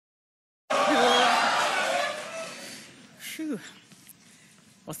Whew.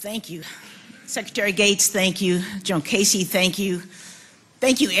 Well, thank you. Secretary Gates, thank you. Joan Casey, thank you.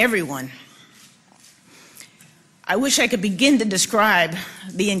 Thank you, everyone. I wish I could begin to describe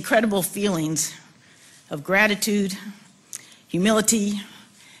the incredible feelings of gratitude, humility,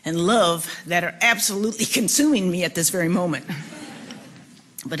 and love that are absolutely consuming me at this very moment.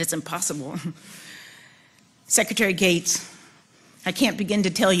 But it's impossible. Secretary Gates, I can't begin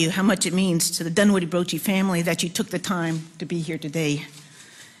to tell you how much it means to the Dunwoody Broche family that you took the time to be here today.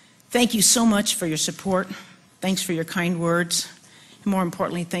 Thank you so much for your support. Thanks for your kind words. And more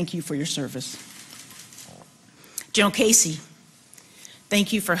importantly, thank you for your service. Joan Casey,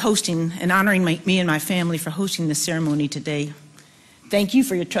 thank you for hosting and honoring me and my family for hosting this ceremony today. Thank you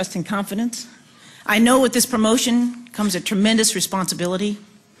for your trust and confidence. I know with this promotion comes a tremendous responsibility,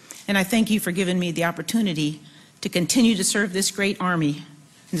 and I thank you for giving me the opportunity to continue to serve this great Army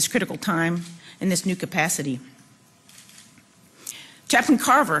in this critical time in this new capacity. Chaplain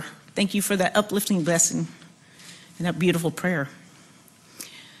Carver, thank you for that uplifting blessing and that beautiful prayer.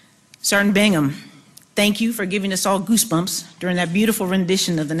 Sergeant Bingham, thank you for giving us all goosebumps during that beautiful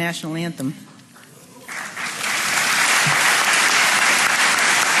rendition of the national anthem.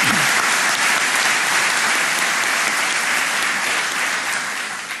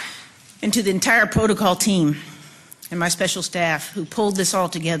 And to the entire protocol team and my special staff who pulled this all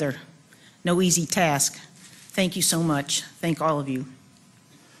together, no easy task. Thank you so much. Thank all of you.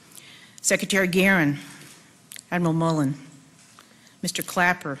 Secretary Guerin, Admiral Mullen, Mr.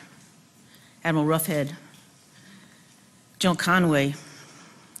 Clapper, Admiral Roughhead, General Conway,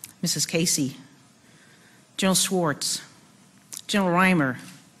 Mrs. Casey, General Schwartz, General Reimer,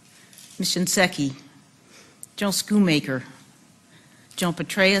 Ms. Shinseki, General Schoonmaker, General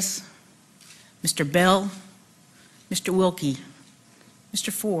Petraeus, Mr. Bell, Mr. Wilkie,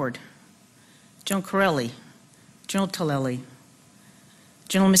 Mr. Ford, General Corelli, General Talleli,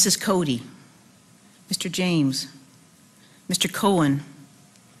 General and Mrs. Cody, Mr. James, Mr. Cohen,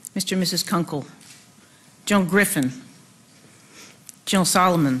 Mr. and Mrs. Kunkel, General Griffin, General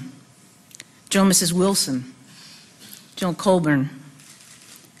Solomon, General and Mrs. Wilson, General Colburn,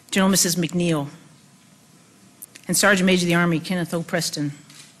 General and Mrs. McNeil, and Sergeant Major of the Army Kenneth O. Preston.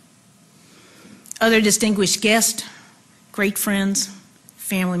 Other distinguished guests, great friends,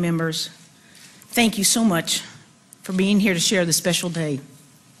 family members, thank you so much for being here to share this special day.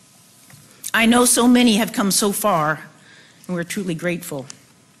 I know so many have come so far, and we're truly grateful.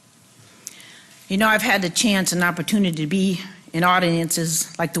 You know, I've had the chance and opportunity to be in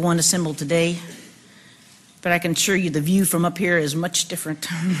audiences like the one assembled today, but I can assure you the view from up here is much different.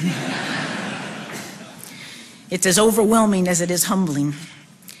 It's as overwhelming as it is humbling,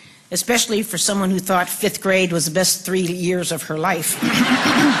 especially for someone who thought 5th grade was the best 3 years of her life.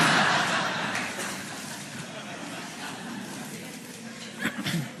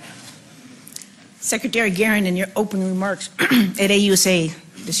 Secretary Guerin, in your opening remarks at AUSA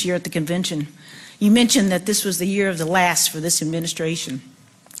this year at the convention, you mentioned that this was the year of the last for this administration,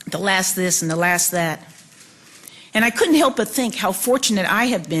 the last this and the last that. And I couldn't help but think how fortunate I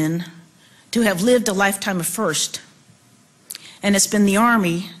have been to have lived a lifetime of first. And it's been the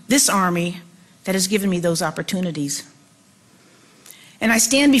Army, this Army, that has given me those opportunities. And I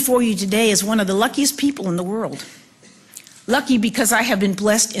stand before you today as one of the luckiest people in the world. Lucky because I have been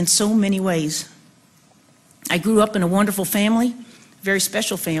blessed in so many ways. I grew up in a wonderful family, very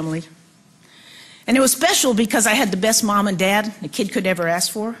special family. And it was special because I had the best mom and dad a kid could ever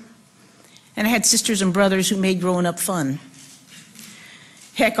ask for. And I had sisters and brothers who made growing up fun.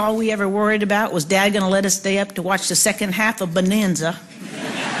 Heck, all we ever worried about was Dad going to let us stay up to watch the second half of Bonanza.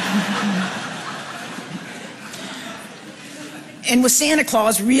 And was Santa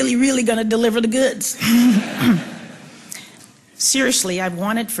Claus really going to deliver the goods? Seriously, I've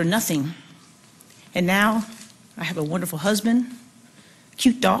wanted for nothing. And now I have a wonderful husband,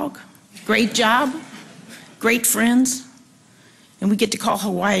 cute dog, great job, great friends, and we get to call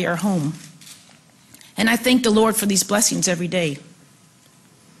Hawaii our home. And I thank the Lord for these blessings every day.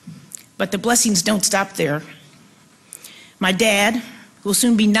 But the blessings don't stop there. My dad, who will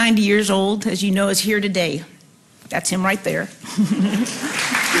soon be 90 years old, as you know, is here today. That's him right there.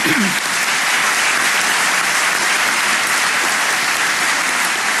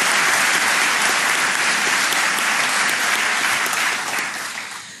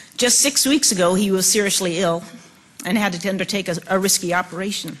 Just 6 weeks ago, he was seriously ill and had to undertake a risky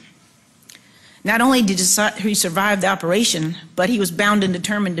operation. Not only did he survive the operation, but he was bound and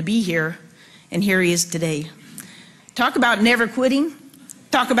determined to be here, and here he is today. Talk about never quitting.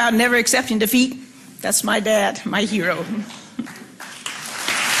 Talk about never accepting defeat. That's my dad, my hero.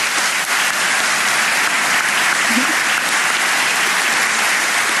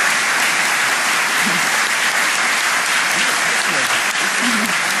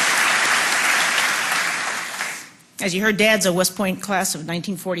 As you heard, Dad's a West Point class of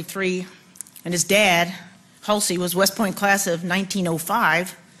 1943, and his dad, Halsey, was West Point class of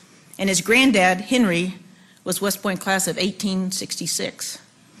 1905, and his granddad, Henry, was West Point class of 1866.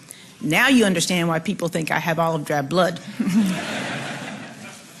 Now you understand why people think I have olive drab blood.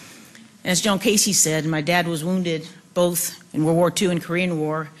 As John Casey said, my dad was wounded both in World War II and Korean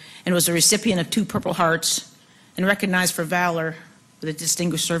War, and was a recipient of 2 Purple Hearts and recognized for valor with a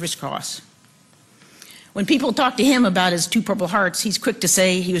Distinguished Service Cross. When people talk to him about his 2 Purple Hearts, he's quick to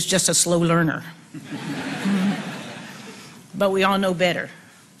say he was just a slow learner. But we all know better.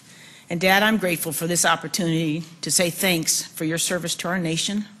 And Dad, I'm grateful for this opportunity to say thanks for your service to our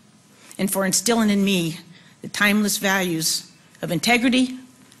nation and for instilling in me the timeless values of integrity,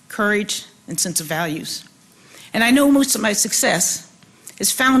 courage, and sense of values. And I know most of my success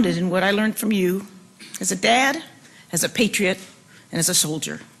is founded in what I learned from you as a dad, as a patriot, and as a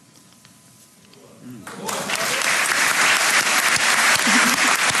soldier.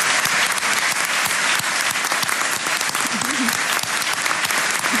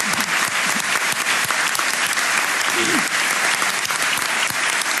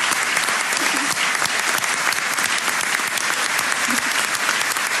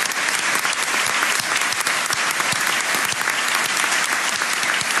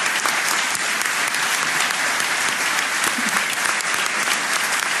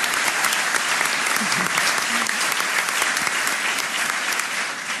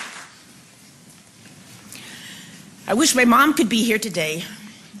 I wish my mom could be here today,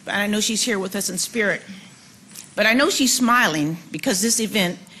 but I know she's here with us in spirit. But I know she's smiling because this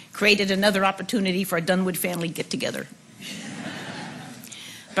event created another opportunity for a Dunwoody family get-together.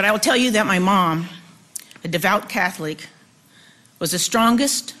 But I will tell you that my mom, a devout Catholic, was the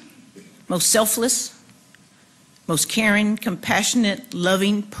strongest, most selfless, most caring, compassionate,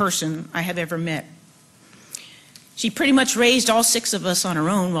 loving person I have ever met. She pretty much raised all 6 of us on her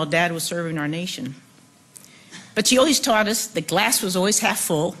own while Dad was serving our nation. But she always taught us the glass was always half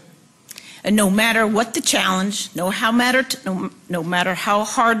full, and no matter what the challenge, no matter how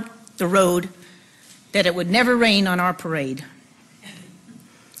hard the road, that it would never rain on our parade.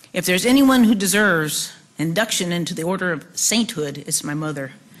 If there's anyone who deserves induction into the order of sainthood, it's my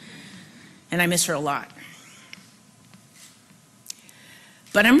mother, and I miss her a lot.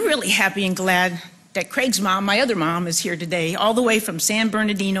 But I'm really happy and glad that Craig's mom, my other mom, is here today, all the way from San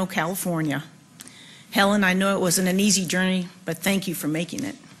Bernardino, California. Helen, I know it wasn't an easy journey, but thank you for making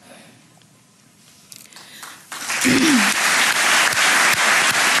it.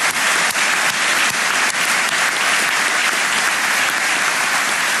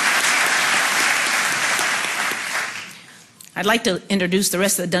 I'd like to introduce the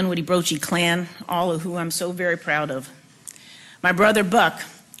rest of the Dunwoody Broche clan, all of who I'm so very proud of. My brother Buck,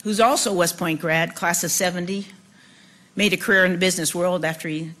 who's also a West Point grad, class of 70, made a career in the business world after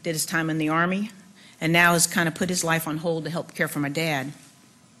he did his time in the Army, and now has kind of put his life on hold to help care for my dad.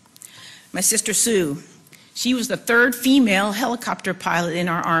 My sister Sue, she was the 3rd female helicopter pilot in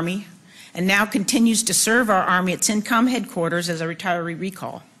our Army, and now continues to serve our Army at CENTCOM headquarters as a retiree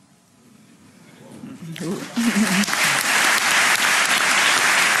recall.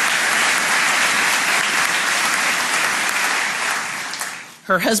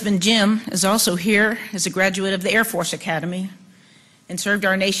 Her husband Jim is also here as a graduate of the Air Force Academy and served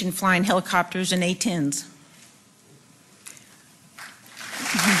our nation flying helicopters and A-10s.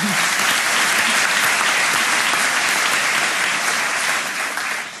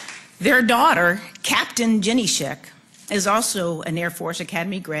 Their daughter, Captain Jenny Scheck, is also an Air Force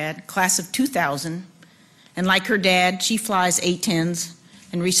Academy grad, class of 2000, and like her dad, she flies A-10s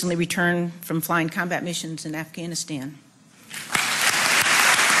and recently returned from flying combat missions in Afghanistan.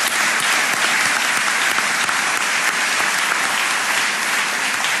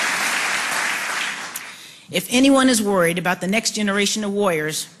 If anyone is worried about the next generation of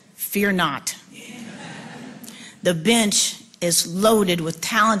warriors, fear not. The bench is loaded with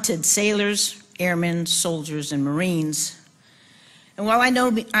talented sailors, airmen, soldiers, and Marines. And while I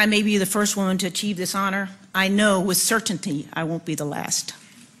know I may be the first woman to achieve this honor, I know with certainty I won't be the last.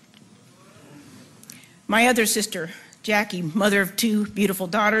 My other sister, Jackie, mother of 2 beautiful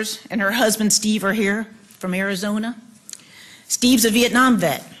daughters, and her husband Steve are here from Arizona. Steve's a Vietnam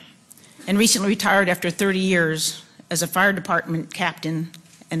vet and recently retired after 30 years as a fire department captain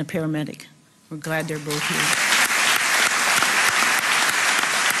and a paramedic. We're glad they're both here.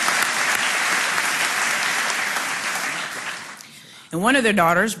 And one of their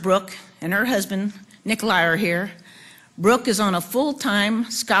daughters, Brooke, and her husband, Nikolai, are here. Brooke is on a full-time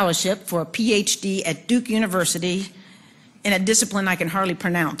scholarship for a PhD at Duke University in a discipline I can hardly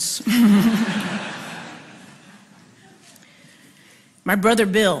pronounce. My brother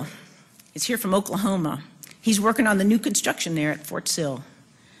Bill is here from Oklahoma. He's working on the new construction there at Fort Sill.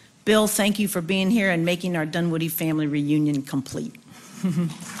 Bill, thank you for being here and making our Dunwoody family reunion complete. And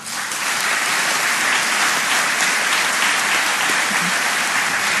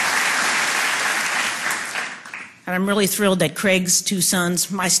I'm really thrilled that Craig's two sons,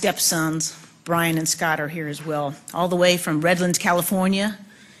 my stepsons, Brian and Scott, are here as well, all the way from Redlands, California,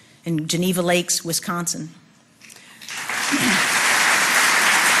 and Geneva Lakes, Wisconsin.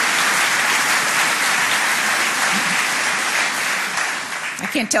 I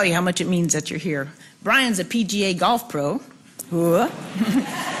can't tell you how much it means that you're here. Brian's a PGA golf pro.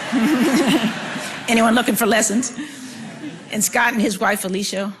 Anyone looking for lessons? And Scott and his wife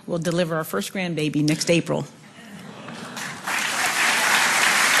Alicia will deliver our first grandbaby next April.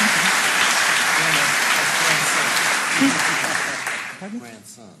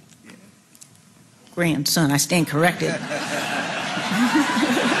 Grandson. Grandson, I stand corrected.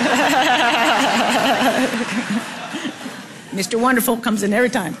 Mr. Wonderful comes in every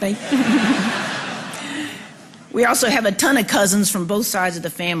time, thank you. We also have a ton of cousins from both sides of the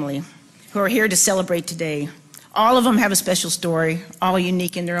family who are here to celebrate today. All of them have a special story, all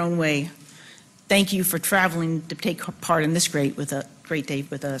unique in their own way. Thank you for traveling to take part in this great day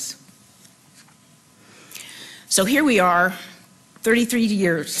with us. So here we are, 33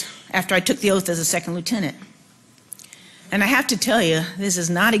 years after I took the oath as a second lieutenant. And I have to tell you, this is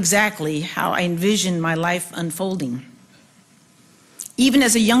not exactly how I envisioned my life unfolding. Even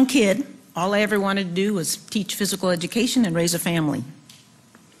as a young kid, all I ever wanted to do was teach physical education and raise a family.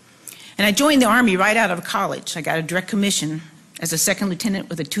 And I joined the Army right out of college. I got a direct commission as a second lieutenant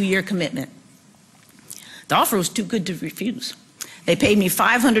with a 2-year commitment. The offer was too good to refuse. They paid me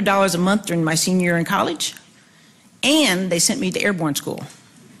 $500 a month during my senior year in college, and they sent me to airborne school.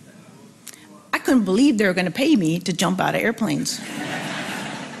 I couldn't believe they were going to pay me to jump out of airplanes.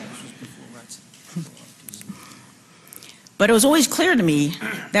 But it was always clear to me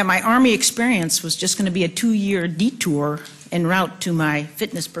that my Army experience was just going to be a 2-year detour en route to my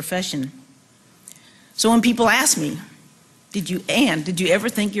fitness profession. So when people ask me, did you ever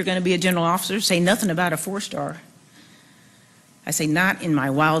think you're going to be a general officer? Say nothing about a 4-star. I say, not in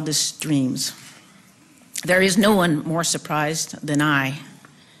my wildest dreams. There is no one more surprised than I,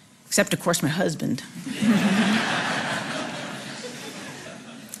 except, of course, my husband.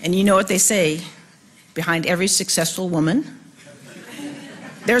 And you know what they say, behind every successful woman,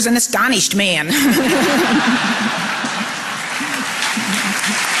 there's an astonished man.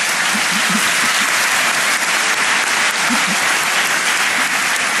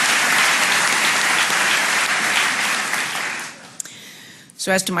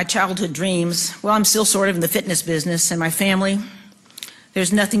 So as to my childhood dreams, well, I'm still sort of in the fitness business, and my family,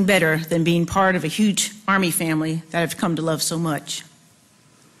 there's nothing better than being part of a huge Army family that I've come to love so much.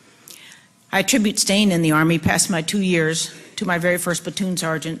 I attribute staying in the Army past my 2 years to my very first platoon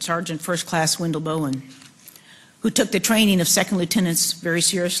sergeant, Sergeant First Class Wendell Bowen, who took the training of second lieutenants very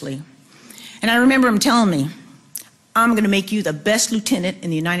seriously. And I remember him telling me, I'm going to make you the best lieutenant in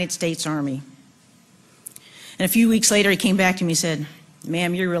the United States Army. And a few weeks later, he came back to me and said,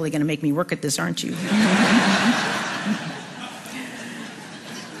 ma'am, you're really going to make me work at this, aren't you?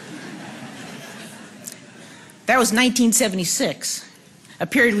 That was 1976. A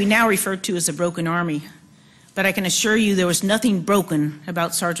period we now refer to as the broken Army. But I can assure you there was nothing broken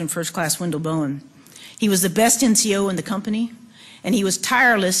about Sergeant First Class Wendell Bowen. He was the best NCO in the company, and he was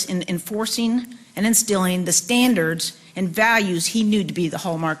tireless in enforcing and instilling the standards and values he knew to be the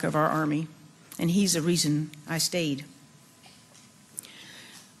hallmark of our Army. And he's the reason I stayed.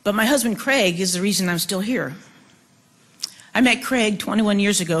 But my husband Craig is the reason I'm still here. I met Craig 21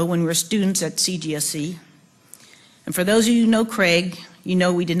 years ago when we were students at CGSC. And for those of you who know Craig, you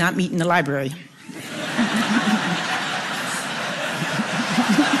know we did not meet in the library.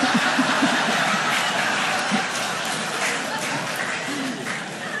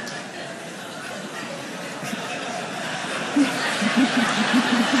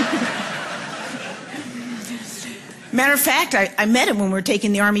 Matter of fact, I met him when we were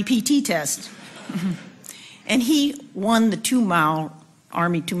taking the Army PT test. And he won the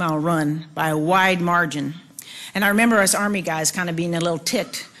Army 2-mile run by a wide margin. And I remember us Army guys kind of being a little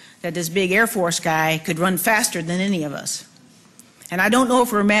ticked that this big Air Force guy could run faster than any of us. And I don't know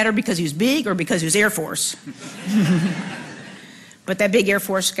if it mattered because he was big or because he was Air Force. But that big Air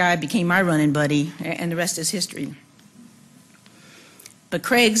Force guy became my running buddy, and the rest is history. But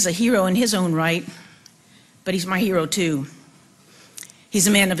Craig's a hero in his own right, but he's my hero too. He's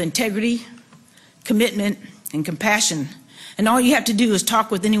a man of integrity, commitment, and compassion. And all you have to do is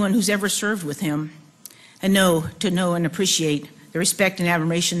talk with anyone who's ever served with him and know and appreciate the respect and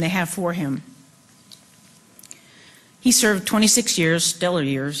admiration they have for him. He served 26 years, stellar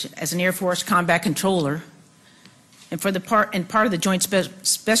years, as an Air Force combat controller, and part of the Joint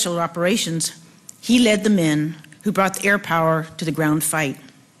Special Operations, he led the men who brought the air power to the ground fight.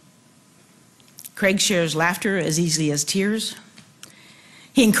 Craig shares laughter as easily as tears.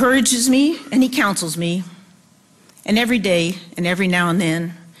 He encourages me and he counsels me, and every day and every now and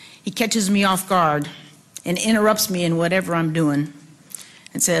then, he catches me off guard and interrupts me in whatever I'm doing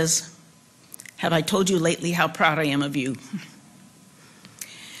and says, "Have I told you lately how proud I am of you?"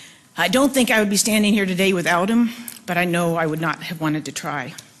 I don't think I would be standing here today without him, but I know I would not have wanted to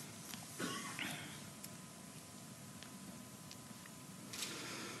try.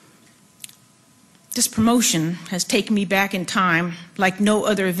 This promotion has taken me back in time like no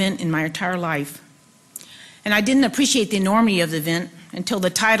other event in my entire life. And I didn't appreciate the enormity of the event until the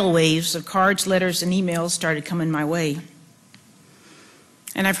tidal waves of cards, letters, and emails started coming my way.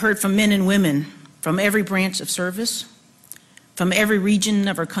 And I've heard from men and women from every branch of service, from every region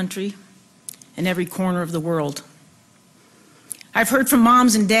of our country, and every corner of the world. I've heard from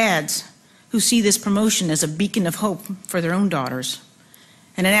moms and dads who see this promotion as a beacon of hope for their own daughters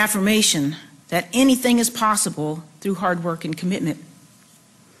and an affirmation that anything is possible through hard work and commitment.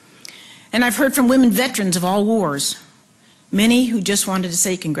 And I've heard from women veterans of all wars, many who just wanted to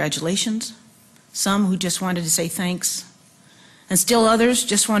say congratulations, some who just wanted to say thanks, and still others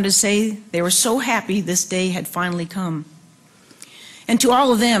just wanted to say they were so happy this day had finally come. And to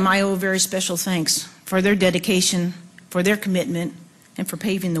all of them, I owe very special thanks for their dedication, for their commitment, and for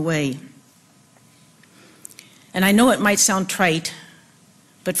paving the way. And I know it might sound trite,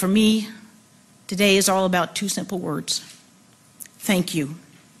 but for me, today is all about two simple words: thank you.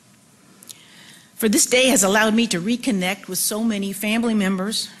 For this day has allowed me to reconnect with so many family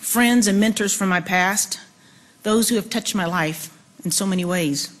members, friends, and mentors from my past, those who have touched my life in so many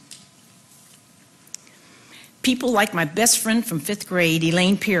ways. People like my best friend from 5th grade,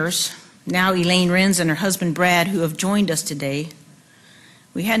 Elaine Pierce, now Elaine Renz and her husband Brad, who have joined us today.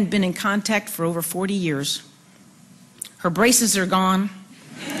 We hadn't been in contact for over 40 years. Her braces are gone.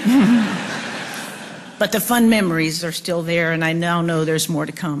 But the fun memories are still there, and I now know there's more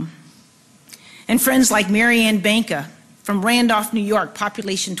to come. And friends like Mary Ann Banka from Randolph, New York,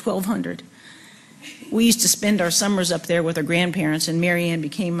 population 1,200. We used to spend our summers up there with our grandparents, and Mary Ann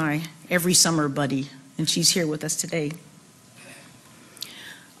became my every summer buddy, and she's here with us today.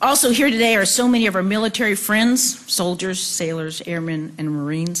 Also here today are so many of our military friends, soldiers, sailors, airmen, and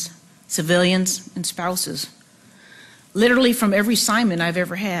Marines, civilians, and spouses, literally from every assignment I've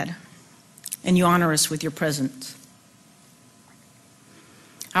ever had. And you honor us with your presence.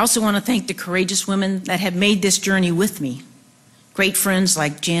 I also want to thank the courageous women that have made this journey with me. Great friends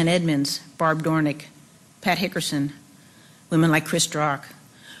like Jan Edmonds, Barb Dornick, Pat Hickerson, women like Chris Drock,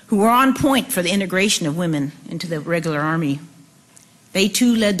 who were on point for the integration of women into the regular Army. They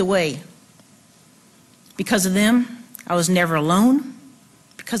too led the way. Because of them, I was never alone.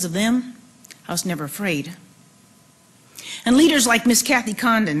 Because of them, I was never afraid. And leaders like Miss Kathy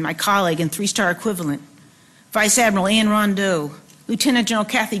Condon, my colleague and 3-star equivalent, Vice Admiral Ann Rondeau, Lieutenant General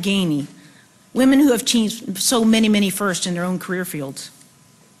Kathy Gainey, women who have achieved so many firsts in their own career fields.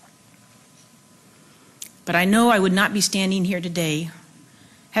 But I know I would not be standing here today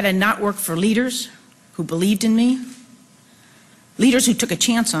had I not worked for leaders who believed in me, leaders who took a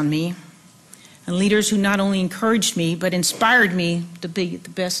chance on me, and leaders who not only encouraged me, but inspired me to be the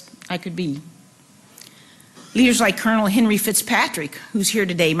best I could be. Leaders like Colonel Henry Fitzpatrick, who's here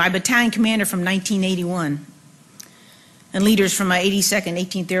today, my battalion commander from 1981, and leaders from my 82nd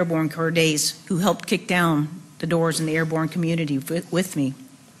 18th Airborne Corps days who helped kick down the doors in the airborne community with me.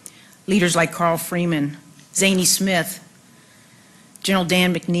 Leaders like Carl Freeman, Zany Smith, General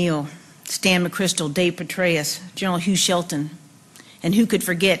Dan McNeil, Stan McChrystal, Dave Petraeus, General Hugh Shelton, and who could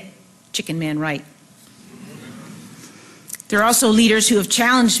forget Chicken Man Wright. There are also leaders who have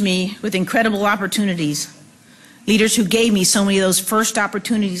challenged me with incredible opportunities. Leaders who gave me so many of those first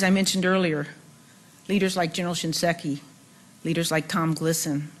opportunities I mentioned earlier. Leaders like General Shinseki, leaders like Tom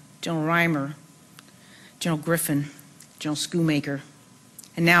Glisson, General Reimer, General Griffin, General Schoonmaker,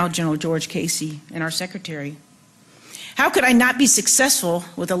 and now General George Casey and our Secretary. How could I not be successful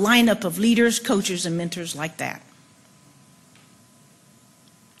with a lineup of leaders, coaches, and mentors like that?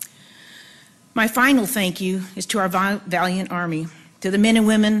 My final thank you is to our valiant Army, to the men and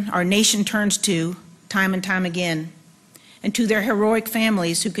women our nation turns to time and time again, and to their heroic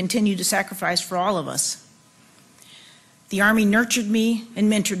families who continue to sacrifice for all of us. The Army nurtured me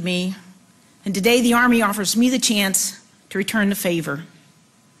and mentored me, and today the Army offers me the chance to return the favor.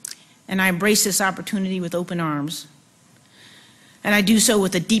 And I embrace this opportunity with open arms. And I do so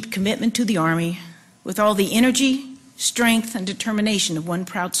with a deep commitment to the Army, with all the energy, strength, and determination of one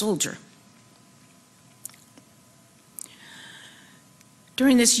proud soldier.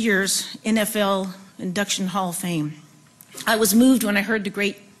 During this year's NFL Induction Hall of Fame, I was moved when I heard the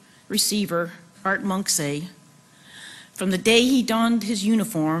great receiver, Art Monk, say, "From the day he donned his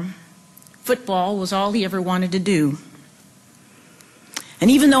uniform, football was all he ever wanted to do." And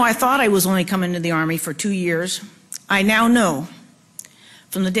even though I thought I was only coming to the Army for 2 years, I now know,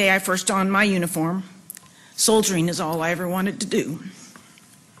 from the day I first donned my uniform, soldiering is all I ever wanted to do.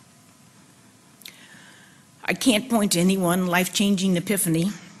 I can't point to any one life-changing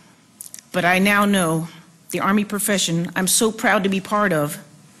epiphany, but I now know the Army profession I'm so proud to be part of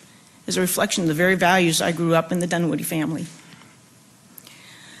is a reflection of the very values I grew up in the Dunwoody family.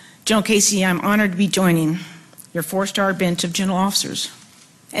 General Casey, I'm honored to be joining your 4-star bench of general officers,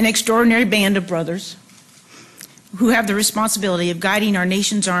 an extraordinary band of brothers who have the responsibility of guiding our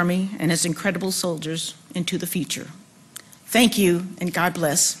nation's Army and its incredible soldiers into the future. Thank you, and God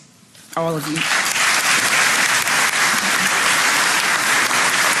bless all of you.